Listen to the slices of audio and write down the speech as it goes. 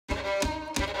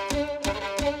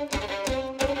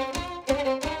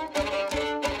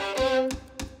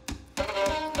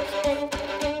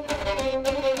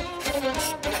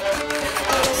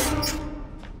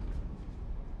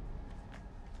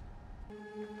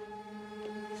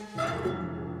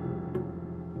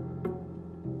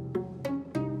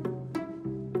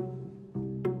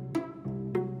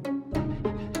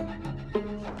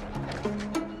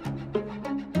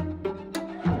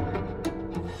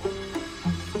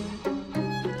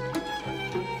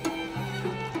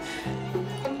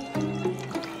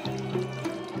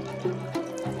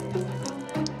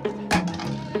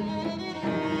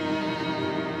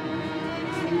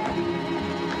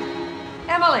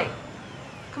Emily,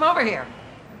 come over here.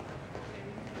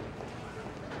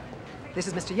 This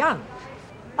is Mr. Young.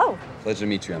 Oh. Pleasure to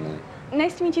meet you, Emily.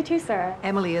 Nice to meet you too, sir.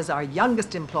 Emily is our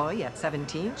youngest employee at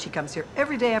 17. She comes here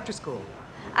every day after school.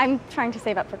 I'm trying to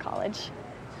save up for college.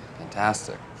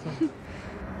 Fantastic.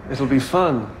 It'll be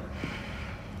fun.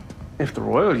 If the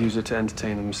royal use it to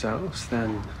entertain themselves,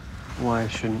 then why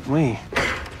shouldn't we?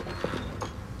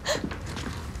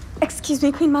 Excuse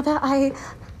me, Queen Mother, I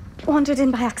wandered in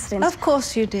by accident. Of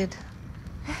course you did.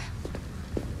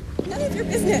 None of your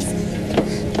business.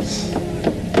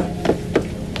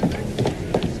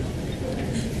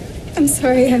 I'm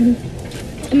sorry, I'm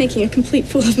making a complete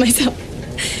fool of myself.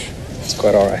 It's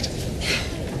quite all right.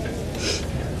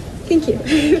 Thank you.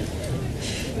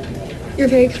 You're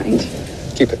very kind.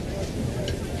 Keep it.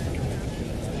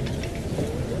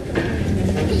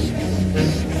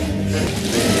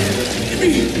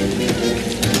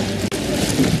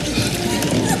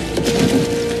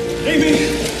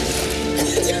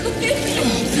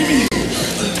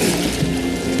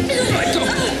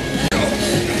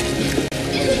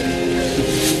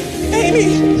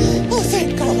 Oh,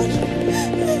 thank God.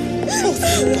 Oh,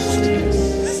 thank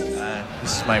God.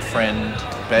 This is my friend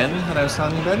Ben that I was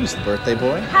telling you about. He's the birthday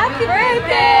boy. Happy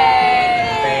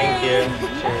birthday! Thank you.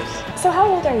 Cheers. So how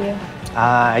old are you?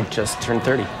 I just turned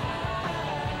 30.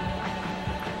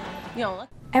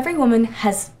 Every woman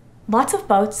has lots of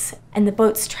boats, and the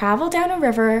boats travel down a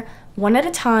river one at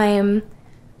a time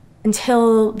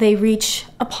until they reach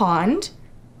a pond.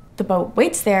 The boat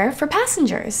waits there for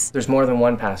passengers. There's more than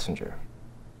one passenger.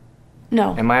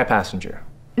 No. Am I a passenger?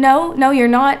 No, you're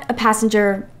not a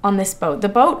passenger on this boat. The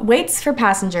boat waits for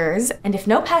passengers, and if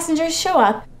no passengers show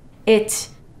up, it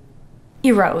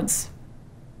erodes.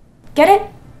 Get it?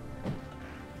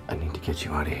 I need to get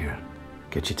you out of here.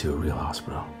 Get you to a real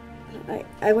hospital.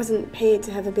 I wasn't paid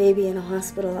to have a baby in a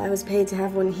hospital. I was paid to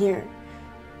have one here.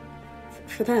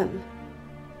 For them.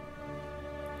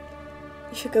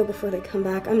 You should go before they come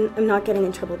back. I'm not getting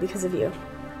in trouble because of you.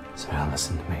 Sarah,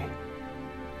 listen to me.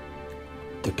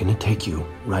 They're gonna take you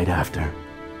right after.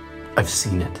 I've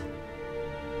seen it.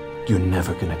 You're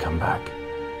never gonna come back.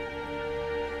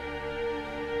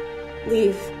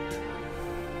 Leave.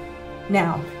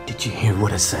 Now. Did you hear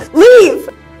what I said? Leave!